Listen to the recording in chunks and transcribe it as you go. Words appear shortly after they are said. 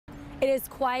It is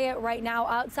quiet right now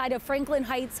outside of Franklin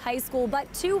Heights High School,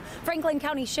 but two Franklin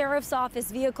County Sheriff's Office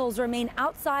vehicles remain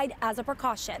outside as a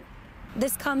precaution.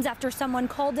 This comes after someone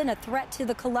called in a threat to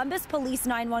the Columbus Police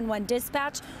 911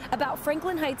 dispatch about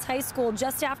Franklin Heights High School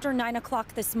just after 9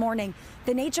 o'clock this morning.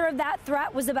 The nature of that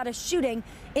threat was about a shooting,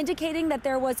 indicating that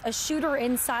there was a shooter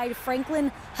inside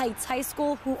Franklin Heights High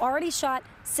School who already shot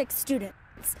 6 students.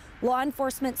 Law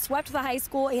enforcement swept the high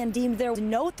school and deemed there was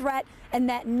no threat and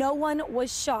that no one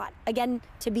was shot. Again,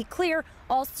 to be clear,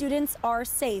 all students are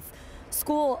safe.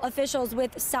 School officials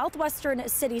with Southwestern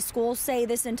City Schools say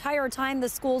this entire time the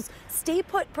school's stay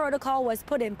put protocol was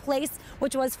put in place,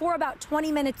 which was for about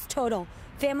 20 minutes total.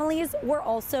 Families were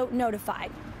also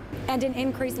notified. And an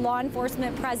increased law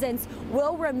enforcement presence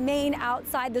will remain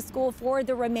outside the school for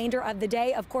the remainder of the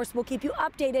day. Of course, we'll keep you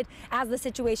updated as the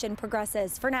situation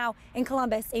progresses. For now, in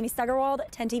Columbus, Amy Steigerwald,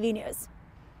 10 TV News.